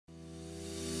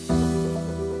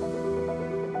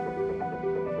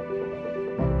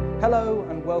Hello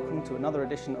and welcome to another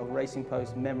edition of Racing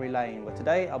Post Memory Lane, where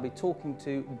today I'll be talking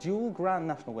to dual Grand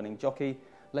National winning jockey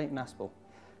Leighton Aspell.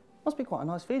 Must be quite a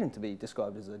nice feeling to be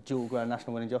described as a dual Grand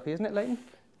National winning jockey, isn't it, Leighton?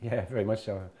 Yeah, very much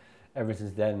so. Ever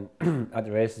since then, at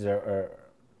the races are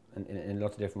in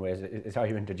lots of different ways. It's how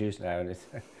you're introduced now, and it's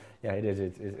yeah, it is.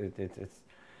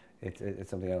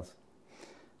 It's something else.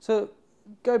 So,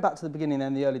 go back to the beginning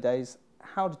then, the early days.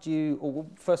 How did you, or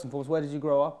first and foremost, where did you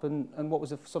grow up, and what was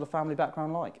the sort of family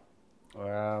background like?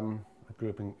 I grew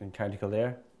up in County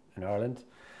Kildare in Ireland,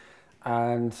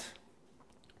 and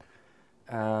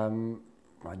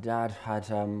my dad had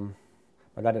a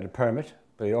permit,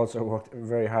 but he also worked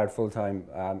very hard full time.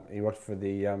 He worked for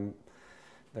the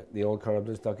old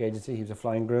Corrubs Stock Agency. He was a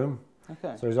flying groom,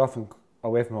 okay. So he was often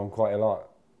away from home quite a lot,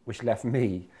 which left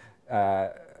me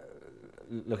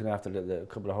looking after the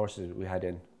couple of horses we had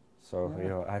in. So yeah. You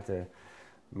know, I had to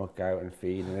muck out and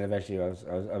feed, and then eventually I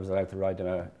was allowed to ride them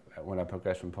out when I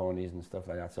progressed from ponies and stuff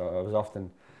like that. So I was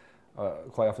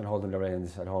quite often holding the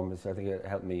reins at home. So I think it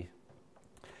helped me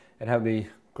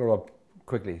grow up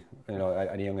quickly, you know,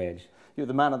 at a young age. You were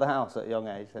the man of the house at a young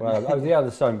age. Well, I was the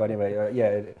eldest son, but anyway,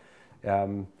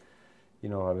 you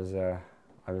know, I was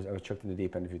chucked in the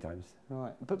deep end a few times.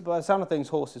 Right, but by the sound of things,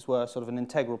 horses were sort of an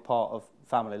integral part of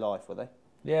family life, were they?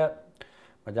 Yeah,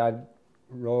 my dad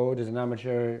rode as an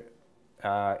amateur.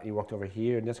 He worked over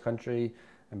here in this country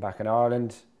and back in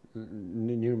Ireland,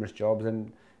 numerous jobs,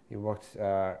 and he worked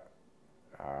as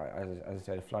I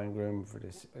said, a flying groom for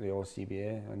the old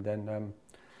CBA, and then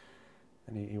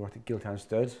he worked at Giltown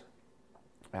Stud.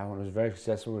 And was very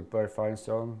successful with Bird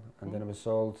Firestone, and then it was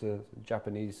sold to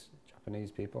Japanese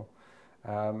people.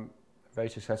 Very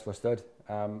successful stud.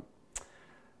 And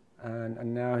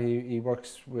now he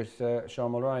works with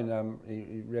Sean Mulrine.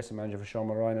 He racing manager for Sean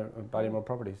Mulrine at Ballymore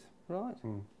Properties. Right.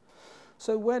 Mm.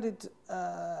 So where did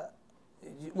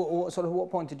what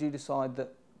point did you decide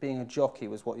that being a jockey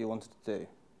was what you wanted to do?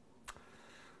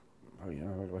 Oh, you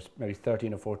know, it was maybe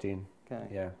 13 or 14. Okay.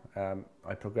 Yeah.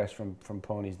 I progressed from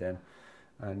ponies then,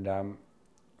 and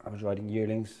I was riding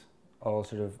yearlings all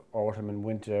sort of autumn and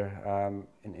winter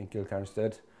in Giltown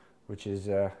Stud, which is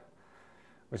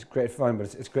great fun,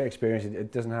 but it's great experience.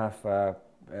 It doesn't have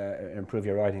improve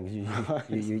your riding.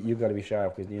 You've got to be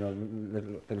sharp, because you know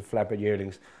little flapper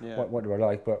yearlings, yeah. what they were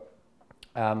like. But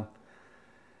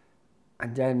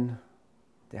and then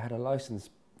they had a license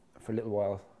for a little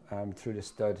while through the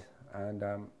stud, and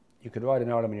you could ride in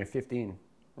Ireland when you're 15.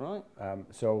 Right.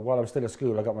 So while I was still at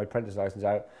school, I got my apprentice license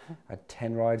out. I had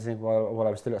 10 rides, I think, while I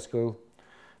was still at school,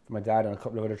 for my dad and a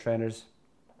couple of other trainers,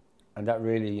 and that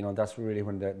really, you know, that's really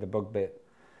when the bug bit.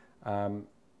 I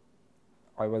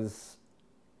was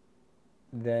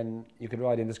then, you could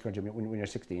ride in this country when you're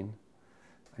 16.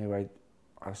 Anyway,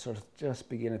 I was sort of just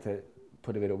beginning to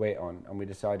put a bit of weight on, and we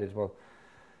decided, well,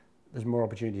 there's more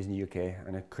opportunities in the UK,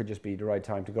 and it could just be the right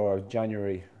time to go. I was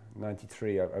January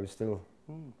 '93. I was still,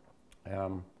 I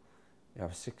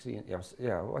was 16. I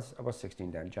was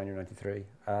 16 then, January '93.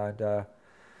 And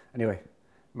anyway,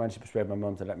 managed to persuade my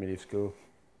mum to let me leave school,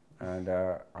 and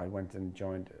I went and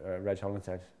joined Reg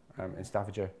Hollinshead in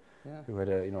Staffordshire, yeah. Who had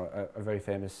a very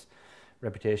famous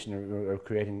reputation of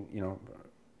creating, you know,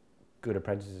 good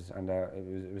apprentices, and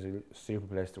it was a super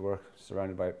place to work,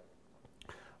 surrounded by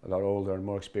a lot older and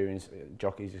more experienced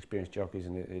jockeys,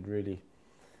 and it really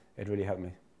helped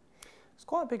me. It's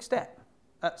quite a big step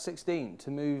at 16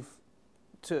 to move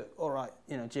to, all right,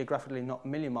 you know, geographically not a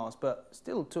million miles, but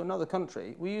still to another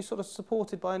country. Were you sort of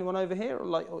supported by anyone over here,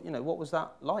 or you know, what was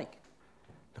that like?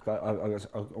 Look, I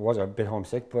was a bit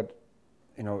homesick, but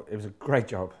you know, it was a great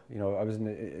job. You know, I was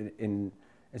in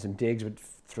some digs with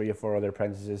 3 or 4 other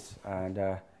apprentices, and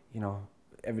you know,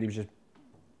 everybody was just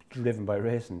driven by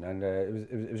racing, and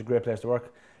it was a great place to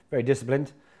work. Very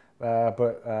disciplined,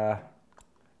 but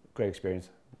great experience.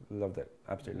 Loved it,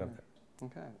 absolutely loved it.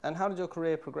 Okay. And how did your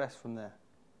career progress from there?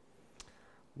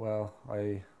 Well,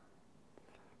 I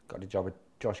got a job at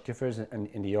Josh Gifford's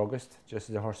in the August, just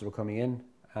as the horses were coming in,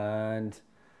 and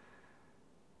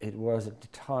it was at the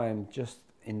time just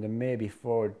in the May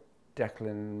before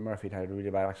Declan Murphy had a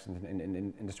really bad accident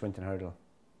in the Swinton Hurdle.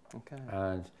 Okay.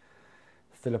 And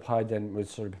Philip Hyde then was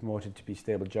sort of promoted to be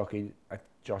stable jockey at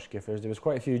Josh Gifford's. There was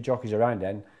quite a few jockeys around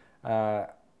then.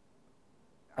 At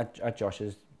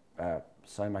Josh's,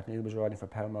 Simon McNeil was riding for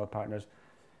Pall Mall Partners.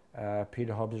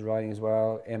 Peter Hobbs was riding as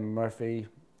well. Emma Murphy.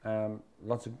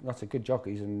 Lots of good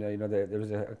jockeys, and you know, there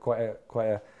was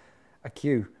quite a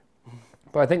queue.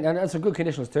 But I think, and some good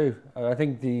conditions too. I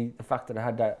think the fact that I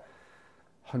had that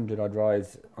 100 odd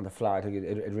rides on the flat, I think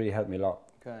it really helped me a lot.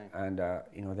 Okay. And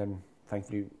you know, then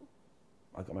thankfully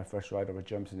I got my first ride over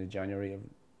jumps in January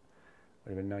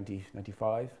would have been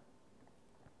 95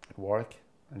 at Warwick,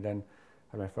 and then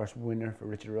had my first winner for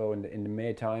Richard Rowe in the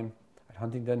May time at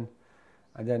Huntingdon,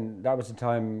 and then that was the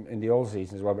time in the old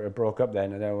season as well, but it broke up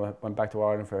then, and then I went back to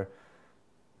Ireland for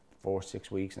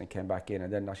 4-6 weeks, and I came back in,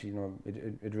 and then actually, you know,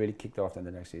 it really kicked off then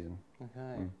the next season.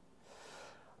 Okay.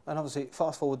 And obviously,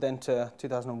 fast forward then to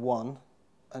 2001,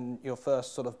 and your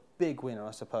first sort of big winner,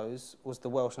 I suppose, was the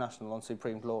Welsh National on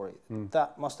Supreme Glory.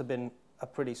 That must have been a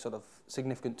pretty sort of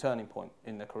significant turning point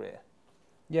in the career.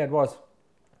 Yeah, it was.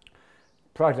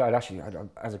 Prior to that, actually,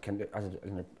 as a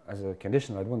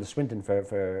conditional, I'd won the Swinton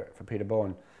for Peter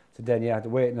Bowen. So then, yeah, I had to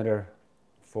wait another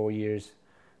 4 years.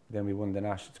 Then we won the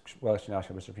Welsh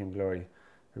National with Supreme Glory.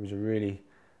 It was a really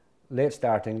late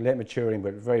starting, late maturing,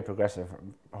 but very progressive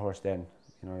horse then.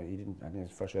 You know, he didn't, I think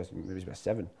his first race maybe he was about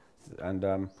 7.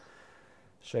 And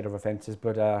straight over fences,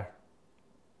 but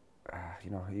you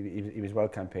know, he was well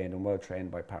campaigned and well trained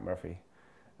by Pat Murphy,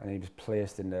 and he was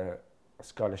placed in the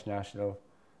Scottish National.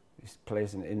 He's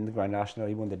placed in the Grand National.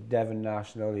 He won the Devon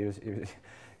National. He was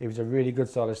a really good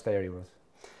solid stayer. He was.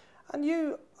 And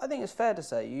you, I think it's fair to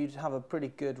say you'd have a pretty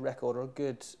good record, or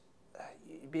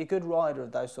you'd be a good rider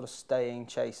of those sort of staying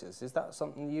chasers. Is that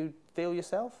something you feel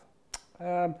yourself?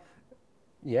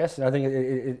 Yes, and I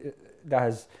think that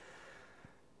has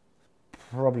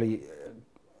probably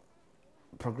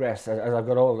progressed as I've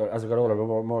got older. As I got older,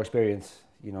 more experience.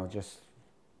 You know, just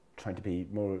trying to be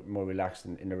more relaxed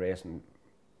in the race, and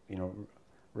you know,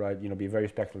 ride. You know, be very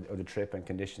respectful of the trip and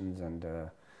conditions, and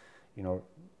you know,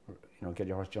 get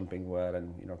your horse jumping well,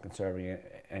 and you know, conserving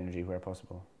energy where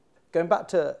possible. Going back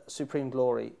to Supreme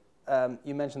Glory,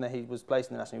 you mentioned that he was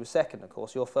placed in the National. He was second, of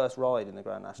course. Your first ride in the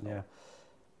Grand National. Yeah.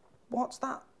 What's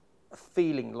that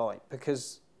feeling like?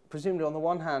 Because presumably, on the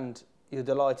one hand, you're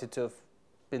delighted to have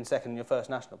been second in your first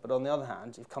national, but on the other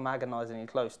hand, you've come agonisingly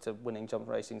close to winning Jump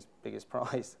Racing's biggest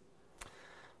prize.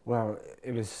 Well,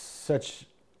 it was such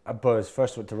a buzz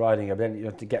first to riding, and then, you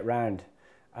know, to get round.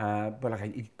 But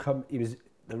like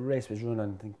the race was run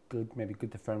on, I think, maybe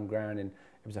good to firm ground, and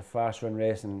it was a fast run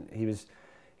race, and he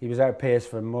was outpaced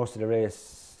for most of the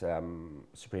race.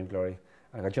 Supreme Glory.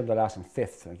 I jumped the last in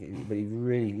 5th, but he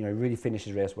really finished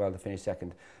his race well to finish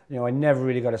second. You know, I never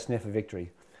really got a sniff of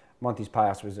victory. Monty's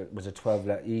Pass was a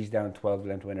 12 ease down 12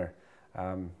 length winner.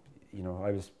 You know,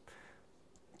 I was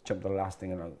jumped the last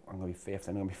thing, and I'm going to be 5th,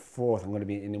 I'm going to be 4th, I'm going to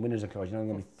be in the winners enclosure, I'm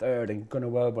going to be 3rd, and Gunnar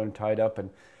Wellborn tied up, and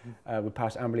we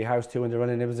passed Amberley House 2 in the run,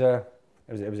 and it was a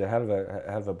hell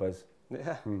of a buzz.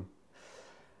 Yeah.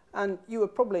 And you were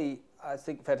probably, I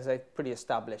think, fair to say, pretty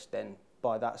established then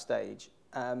by that stage.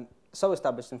 So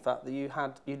established, in fact, that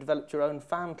you developed your own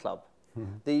fan club.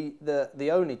 The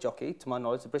only jockey, to my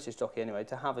knowledge, the British jockey anyway,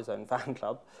 to have his own fan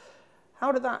club.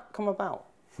 How did that come about?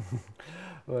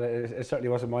 Well, it certainly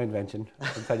wasn't my invention. I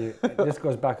can tell you, this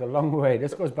goes back a long way.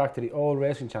 This goes back to the old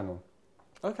Racing Channel.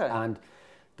 Okay. And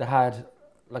they had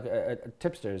like a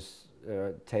tipsters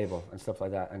table and stuff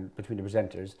like that, and between the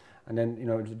presenters, and then, you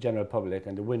know, the general public,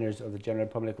 and the winners of the general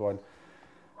public one,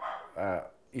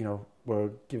 you know, were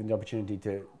given the opportunity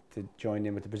to join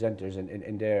in with the presenters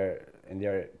in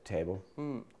their table,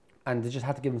 and they just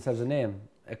had to give themselves a name.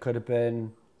 It could have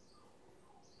been,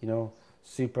 you know,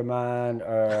 Superman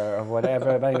or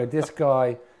whatever. But anyway, this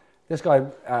guy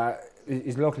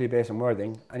is locally based in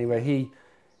Worthing. Anyway, he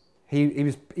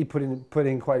put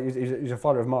in quite. He was a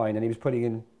follower of mine, and he was putting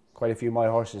in quite a few of my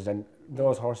horses, and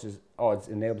those horses' odds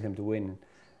enabled him to win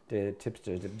the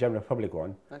tipsters, the general public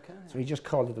one. Okay. So he just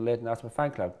called it the Leighton Aspell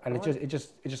fan club, and it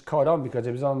just caught on because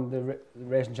it was on the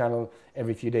Racing Channel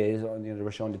every few days. On, you know, they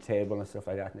were showing the table and stuff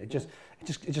like that, and it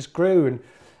just grew,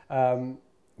 and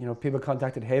you know, people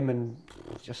contacted him, and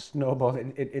it just snowballed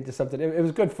into something. It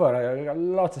was good fun. I got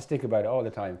lots to stick about it all the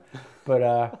time, but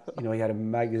you know, he had a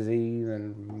magazine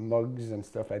and mugs and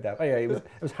stuff like that. But yeah, it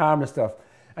was harmless stuff.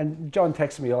 And John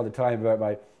texts me all the time about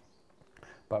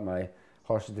my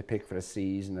horses to pick for the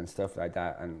season and stuff like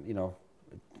that, and you know,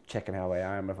 checking how I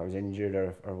am, if I was injured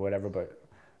or whatever. But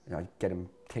you know, I get him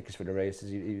tickets for the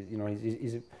races. You know,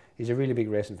 he's a really big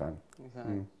racing fan. Okay.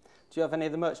 Do you have any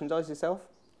of the merchandise yourself?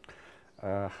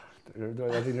 I think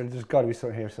there's got to be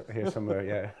some here somewhere.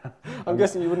 Yeah. I'm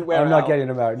guessing you wouldn't wear. I'm not getting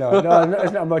them out. No,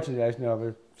 it's not merchandise. No,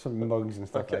 but some mugs and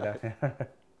stuff like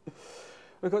that.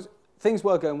 Because things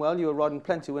were going well, you were riding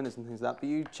plenty of winners and things like that, but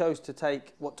you chose to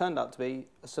take what turned out to be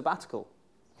a sabbatical.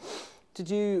 Did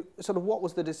you what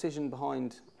was the decision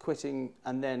behind quitting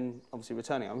and then obviously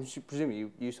returning? I'm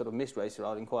presuming you sort of missed race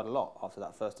riding quite a lot after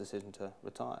that first decision to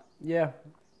retire. Yeah,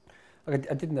 I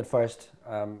didn't at first.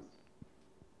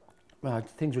 Well,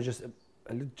 things were just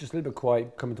a little bit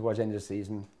quiet coming towards the end of the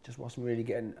season. Just wasn't really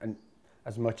getting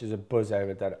as much as a buzz out of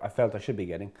it that I felt I should be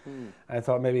getting. And I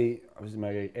thought maybe, I was in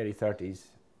my early 30s,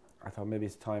 I thought maybe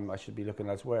it's time I should be looking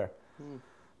elsewhere.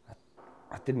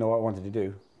 I didn't know what I wanted to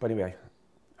do, but anyway,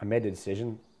 I made the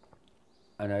decision,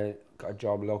 and I got a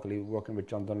job locally working with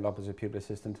John Dunlop as a pupil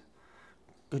assistant.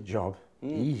 Good job,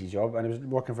 easy job, and I was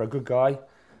working for a good guy,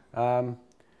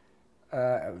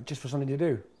 just for something to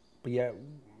do. But yeah,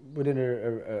 within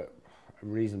a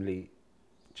reasonably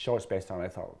short space of time, I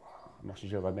thought, I'm not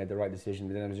sure if I made the right decision,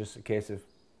 but then it was just a case of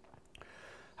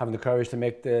having the courage to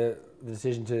make the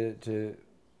decision to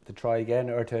try again,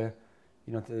 or to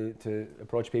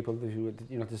approach people who,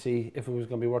 to see if it was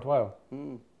going to be worthwhile.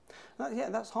 Yeah,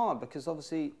 that's hard, because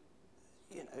obviously,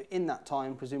 in that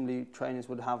time, presumably trainers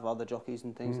would have other jockeys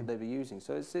and things that they'd be using.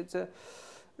 So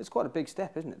it's quite a big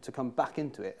step, isn't it, to come back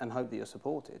into it and hope that you're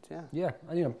supported. Yeah. Yeah,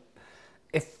 and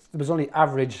if there was only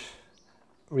average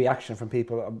reaction from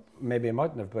people, maybe I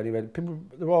mightn't have. But anyway, people,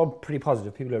 they were all pretty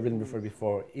positive. People who had ridden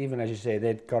before, even as you say,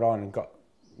 they'd got on and got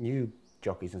new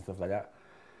jockeys and stuff like that.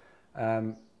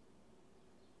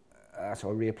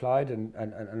 So I reapplied,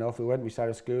 and off we went. We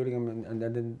started schooling them, and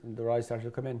then the rise started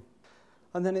to come in.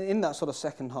 And then in that sort of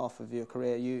second half of your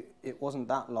career, it wasn't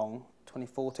that long,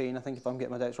 2014, I think, if I'm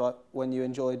getting my dates right, when you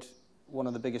enjoyed one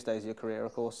of the biggest days of your career,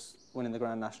 of course, winning the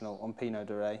Grand National on Pinot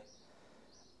de Rey.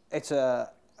 It's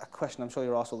a question I'm sure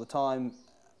you're asked all the time,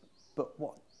 but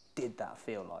what did that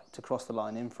feel like, to cross the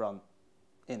line in front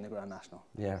in the Grand National?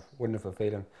 Yeah, wonderful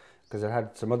feeling, because I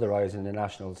had some other rides in the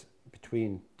Nationals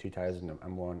between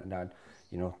 2001 and that,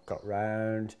 got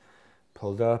round,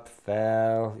 pulled up,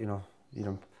 fell,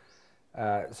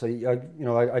 so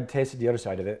I tasted the other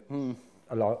side of it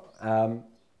a lot,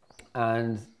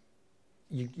 and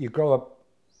you grow up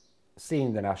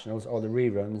seeing the Nationals, all the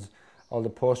reruns, all the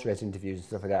post-race interviews and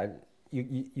stuff like that.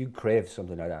 You crave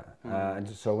something like that, and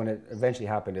so when it eventually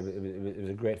happened, it was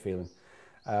a great feeling.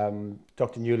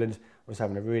 Dr. Newland was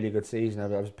having a really good season. I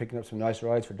was picking up some nice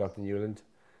rides for Dr. Newland,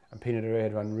 and Pinot de Rey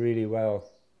had run really well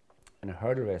in a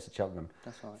hurdle race at Cheltenham.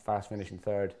 That's right. Fast finishing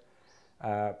third.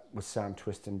 With Sam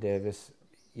Twiston Davis,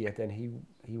 yet then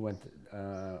he went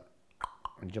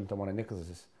and jumped on one of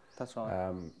Nichols's. That's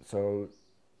right. So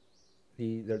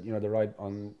the ride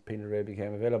on Pinot de Rey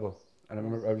became available, and I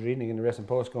remember I was reading in the Racing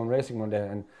Post going racing one day,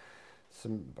 and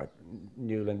some Dr.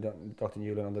 Newland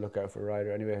on the lookout for a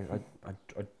rider. Anyway,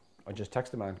 I just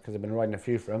texted the man, because I've been riding a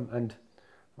few for him, and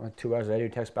 2 hours later he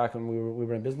texted back, and we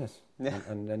were in business. Yeah.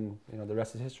 And then the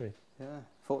rest is history. Yeah,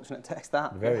 fortunate text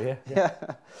that. Very, yeah. Yeah.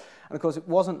 And of course, it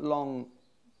wasn't long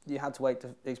you had to wait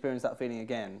to experience that feeling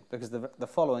again, because the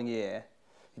following year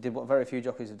you did what very few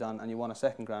jockeys have done, and you won a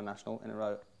second Grand National in a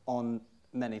row on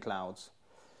Many Clouds,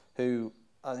 who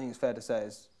I think it's fair to say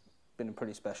has been a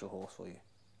pretty special horse for you.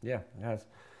 Yeah, it has.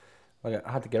 Well,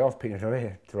 I had to get off Pinot de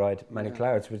Rey to ride Many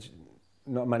Clouds, which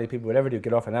not many people would ever do,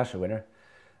 get off a national winner.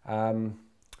 And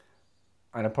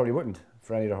I probably wouldn't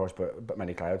for any other horse but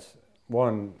Many Clouds.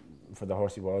 One, for the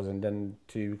horse he was, and then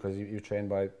two, because he was trained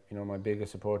by my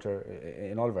biggest supporter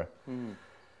in Oliver.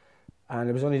 And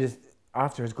it was only just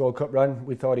after his Gold Cup run,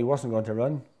 we thought he wasn't going to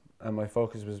run, and my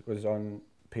focus was on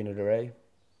Pinot de Rey.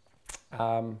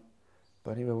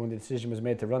 But anyway, when the decision was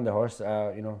made to run the horse,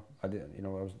 it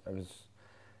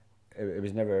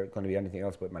was never going to be anything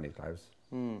else but Many Clouds.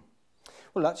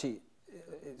 Well, actually,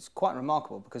 it's quite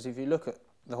remarkable, because if you look at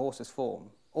the horse's form,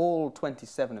 all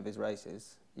 27 of his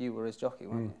races, you were his jockey,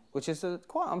 weren't you? Which is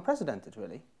quite unprecedented,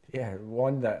 really. Yeah,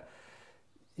 one that,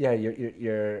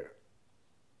 you're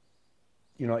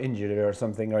not injured or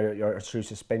something, or you're through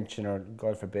suspension, or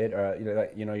God forbid, or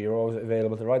you're always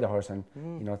available to ride the horse, and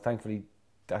thankfully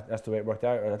that's the way it worked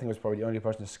out. I think I was probably the only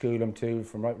person to school him too,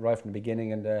 from right from the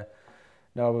beginning, and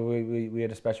we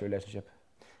had a special relationship.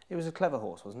 He was a clever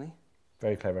horse, wasn't he?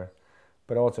 Very clever,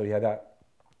 but also he had that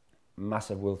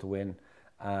massive will to win,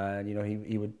 and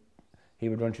he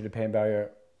would run through the pain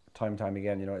barrier time and time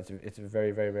again. It's a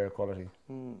very, very rare quality.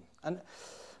 And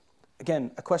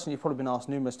again, a question you've probably been asked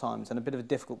numerous times, and a bit of a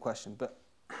difficult question, but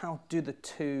how do the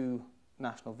two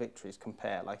national victories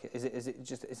compare? Like, is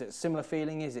it a similar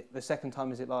feeling? Is it the second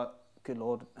time? Is it like, good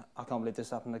Lord, I can't believe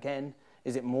this happened again?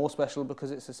 Is it more special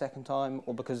because it's the second time,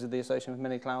 or because of the association with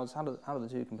Many Clouds? How do the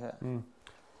two compare?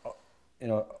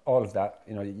 All of that.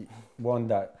 One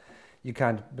that you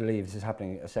can't believe this is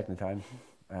happening a second time,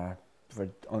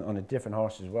 on a different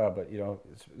horse as well. But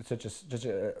it's such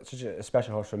a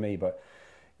special horse for me. But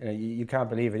you can't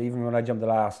believe it. Even when I jumped the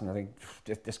last, and I think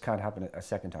this can't happen a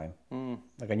second time.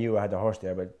 Like, I knew I had the horse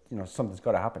there, but something's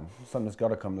got to happen. Something's got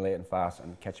to come late and fast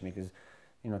and catch me, because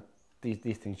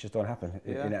these things just don't happen.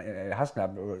 It hasn't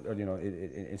happened,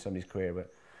 in somebody's career,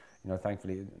 but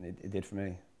thankfully it did for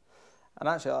me. And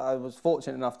actually, I was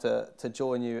fortunate enough to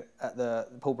join you at the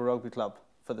Pulborough Rugby Club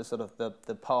for the sort of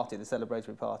the party, the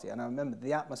celebratory party. And I remember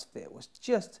the atmosphere was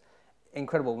just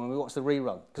incredible when we watched the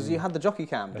rerun, because you had the jockey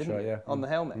cam, didn't you, on the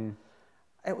helmet.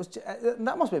 It was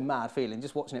that must have been a mad feeling,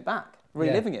 just watching it back,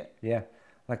 reliving it. Yeah,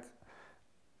 like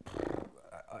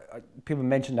people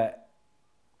mention that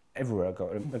everywhere I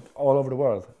go, like all over the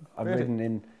world. I've ridden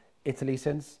in Italy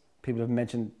since. People have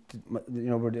mentioned,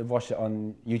 you know, they've watched it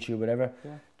on YouTube, whatever.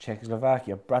 Yeah.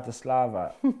 Czechoslovakia,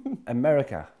 Bratislava,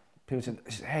 America. People said,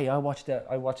 "Hey, I watched your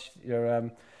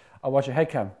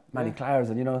headcam, many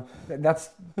clouds," and you know, that's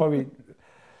probably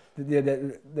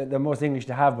the most English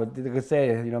to have. But they could say,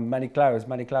 you know, many clouds,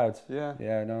 many clouds. Yeah,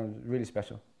 yeah, no, really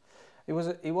special. He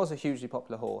was a hugely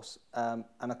popular horse, and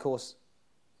of course,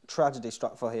 tragedy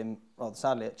struck for him rather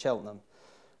sadly at Cheltenham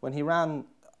when he ran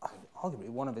arguably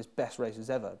one of his best races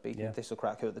ever, beating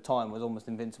Thistlecrack, who at the time was almost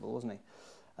invincible, wasn't he?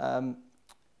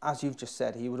 As you've just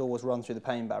said, he would always run through the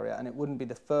pain barrier, and it wouldn't be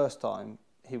the first time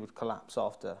he would collapse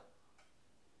after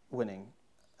winning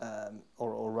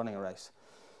or running a race.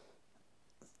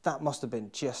 That must have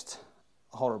been just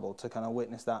horrible to kind of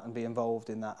witness that and be involved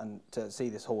in that, and to see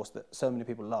this horse that so many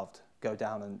people loved go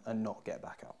down and not get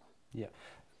back up. Yeah,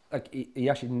 like he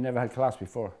actually never had collapse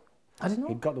before. I didn't know.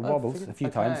 He got the wobbles a few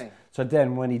times. So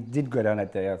then when he did go down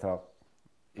that day, I thought,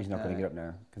 he's not going to get up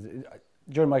now. Because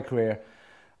during my career,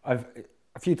 I've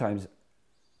a few times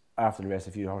after the race,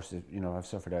 a few horses, you know, I've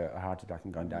suffered a heart attack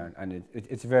and gone down. And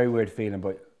it's a very weird feeling,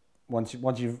 but once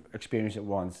you've experienced it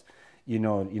once, you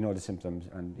know the symptoms,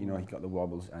 and you know he got the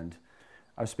wobbles. And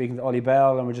I was speaking to Ollie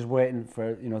Bell, and we're just waiting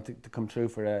for, you know, to come through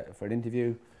for an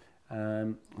interview.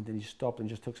 And then he stopped and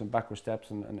just took some backward steps,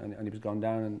 and he was gone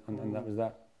down, and that was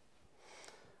that.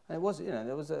 And it was, you know,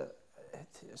 there was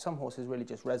some horses really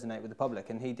just resonate with the public,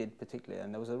 and he did particularly,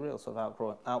 and there was a real sort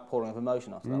of outpouring of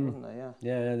emotion after that, wasn't there?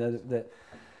 Yeah.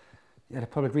 Yeah, the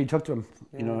public really took to him,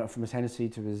 you know, from his Hennessy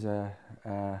to his,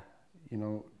 you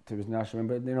know, to his national.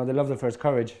 But you know, they loved him for his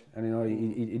courage, and you know,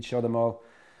 he'd show them all,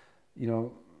 you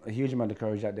know, a huge amount of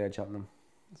courage that day at Cheltenham.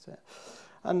 That's it.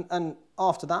 And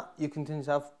after that, you continued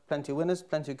to have plenty of winners,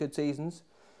 plenty of good seasons,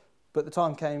 but the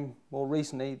time came more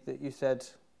recently that you said,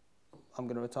 I'm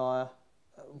going to retire.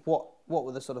 What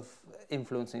were the sort of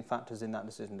influencing factors in that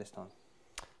decision this time?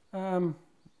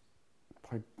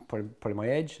 Probably my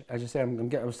age. As you say, I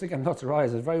was thinking lots of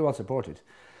rides. I was very well supported.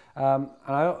 And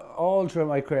all throughout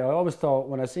my career, I always thought,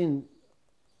 when I seen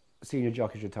senior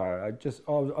jockeys retire,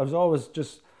 I was always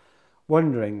just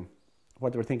wondering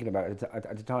what they were thinking about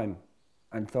at the time,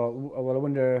 and thought, well, I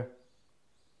wonder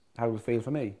how it would feel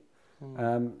for me.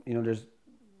 You know, there's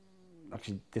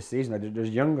actually this season there's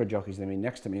younger jockeys than me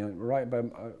next to me. Right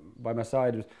by my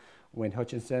side was Wayne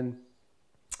Hutchinson,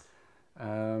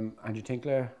 Andrew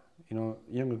Tinkler. You know,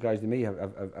 younger guys than me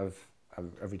have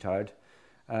retired.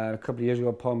 A couple of years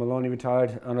ago, Paul Maloney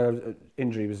retired. I know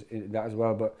injury was in that as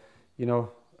well, but you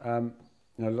know,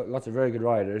 lots of very good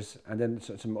riders, and then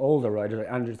some older riders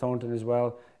like Andrew Thornton as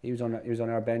well. He was on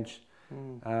our bench.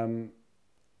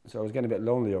 So I was getting a bit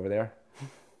lonely over there,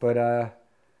 but I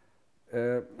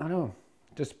don't know,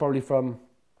 just probably from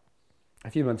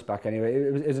a few months back anyway,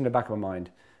 it was in the back of my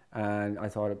mind, and I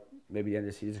thought maybe the end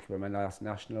of the season could be my last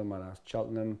national, my last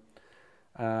Cheltenham,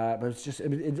 but it's just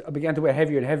it began to weigh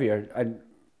heavier and heavier, and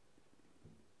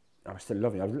I was still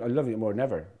loving it. I was loving it more than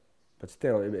ever, but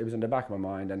still it was in the back of my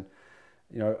mind. And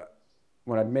you know,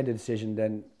 when I'd made the decision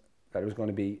then that it was going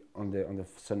to be on the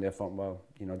Sunday of Fontwell,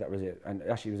 you know, that was it. And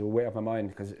actually it was a weight off my mind,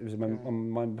 because it was on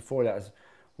my mind before that, as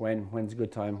when's a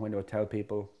good time, when do I tell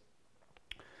people.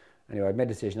 Anyway, I made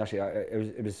a decision. Actually,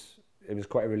 it was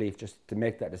quite a relief just to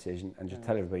make that decision and just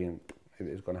tell everybody, and it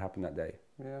was going to happen that day.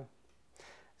 Yeah,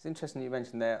 it's interesting you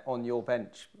mentioned there on your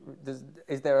bench.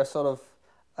 Is there a sort of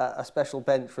a special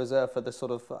bench reserved for the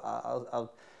sort of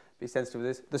I'll be sensitive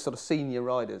with this, the sort of senior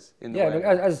riders in the way?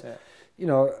 As you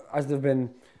know, as they've been,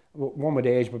 one with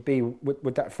age, but B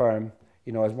with that firm.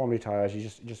 You know, as one retires, you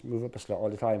just move up a slot all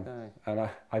the time. Aye. And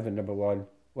I've been number one,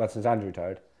 well, since Andrew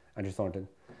retired, Andrew Thornton.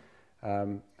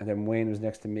 And then Wayne was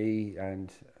next to me,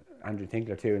 and Andrew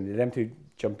Tinkler too, and them two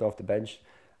jumped off the bench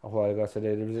a while ago. So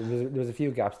there was a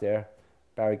few gaps there.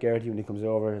 Barry Geraghty, when he comes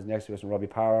over, is next to us, and Robbie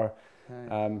Power.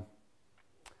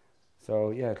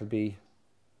 So yeah, it'll be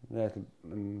that's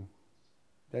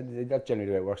generally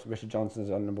the way it works. Richard Johnson's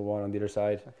on number one on the other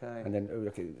side, and then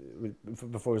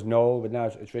before it was Noel, but now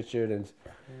it's Richard, and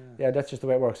yeah, that's just the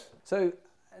way it works. So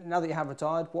now that you have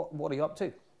retired, what are you up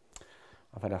to?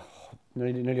 I've had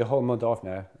nearly a whole month off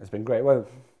now. It's been great. Well,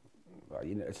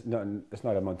 you know, it's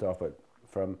not a month off, but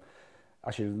from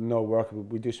actually no work.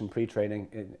 We do some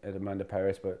pre-training at Amanda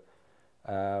Paris, but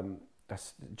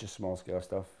that's just small scale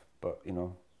stuff. But you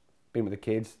know, being with the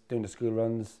kids, doing the school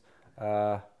runs,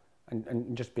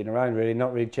 and just being around really,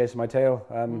 not really chasing my tail.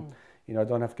 You know, I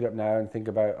don't have to get up now and think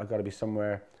about I've got to be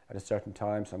somewhere at a certain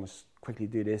time, so I must quickly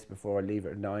do this before I leave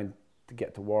at 9 to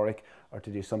get to Warwick or to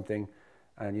do something.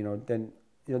 And you know, then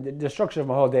you know the structure of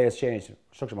my whole day has changed. The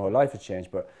structure of my whole life has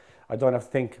changed, but I don't have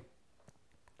to think.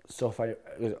 So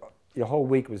if your whole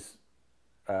week was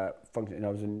functioning. You know,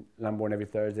 I was in Lambourne every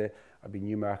Thursday. I'd be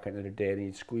Newmarket another day, and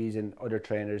you'd squeeze in other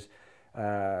trainers.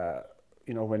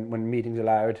 You know, when meetings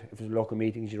allowed, if there's local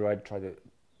meetings, you'd try to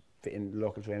fit in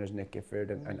local trainers, Nick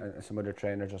Gifford and some other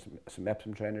trainers, or some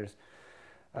Epsom trainers.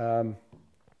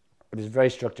 It was very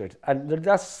structured, and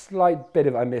that slight bit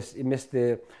of I missed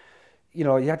the, you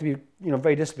know, you have to be, you know,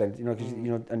 very disciplined, you know, cause,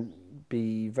 you know, and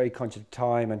be very conscious of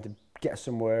time and to get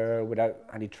somewhere without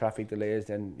any traffic delays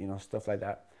and, you know, stuff like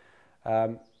that.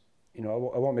 You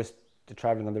know, I won't miss the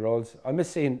travelling on the roads. I miss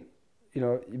seeing, you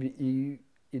know, you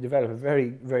develop a very,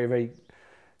 very, very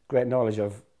great knowledge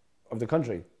of the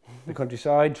country, the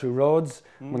countryside, through roads.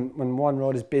 When one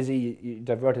road is busy, you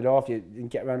divert it off, you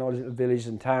get around all these little villages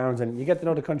and towns, and you get to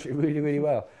know the country really, really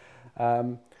well.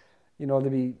 You know,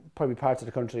 there'll be probably parts of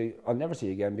the country I'll never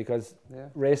see again, because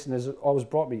racing has always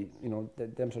brought me, you know,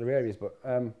 them sort of areas. But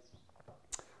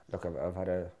look, I've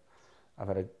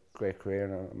had a great career,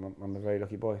 and I'm a very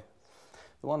lucky boy.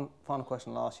 The one final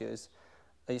question I'll ask you is,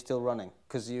 are you still running?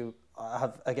 Because you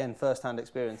have, again, first-hand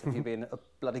experience of you being a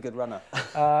bloody good runner.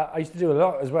 I used to do a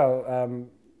lot as well.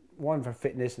 One for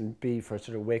fitness, and B for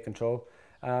sort of weight control.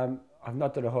 I've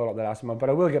not done a whole lot the last month,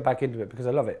 but I will get back into it because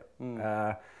I love it.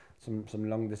 Some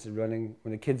long distance running.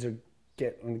 When the kids are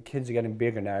getting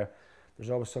bigger now, there's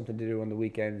always something to do on the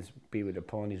weekends. Be with the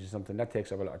ponies or something. That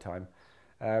takes up a lot of time.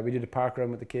 We did a park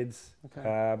run with the kids.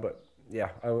 Okay. But yeah,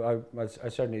 I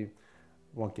certainly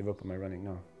won't give up on my running.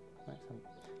 No. Excellent.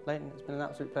 Leighton, it's been an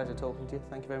absolute pleasure talking to you.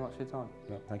 Thank you very much for your time.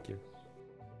 No, thank you.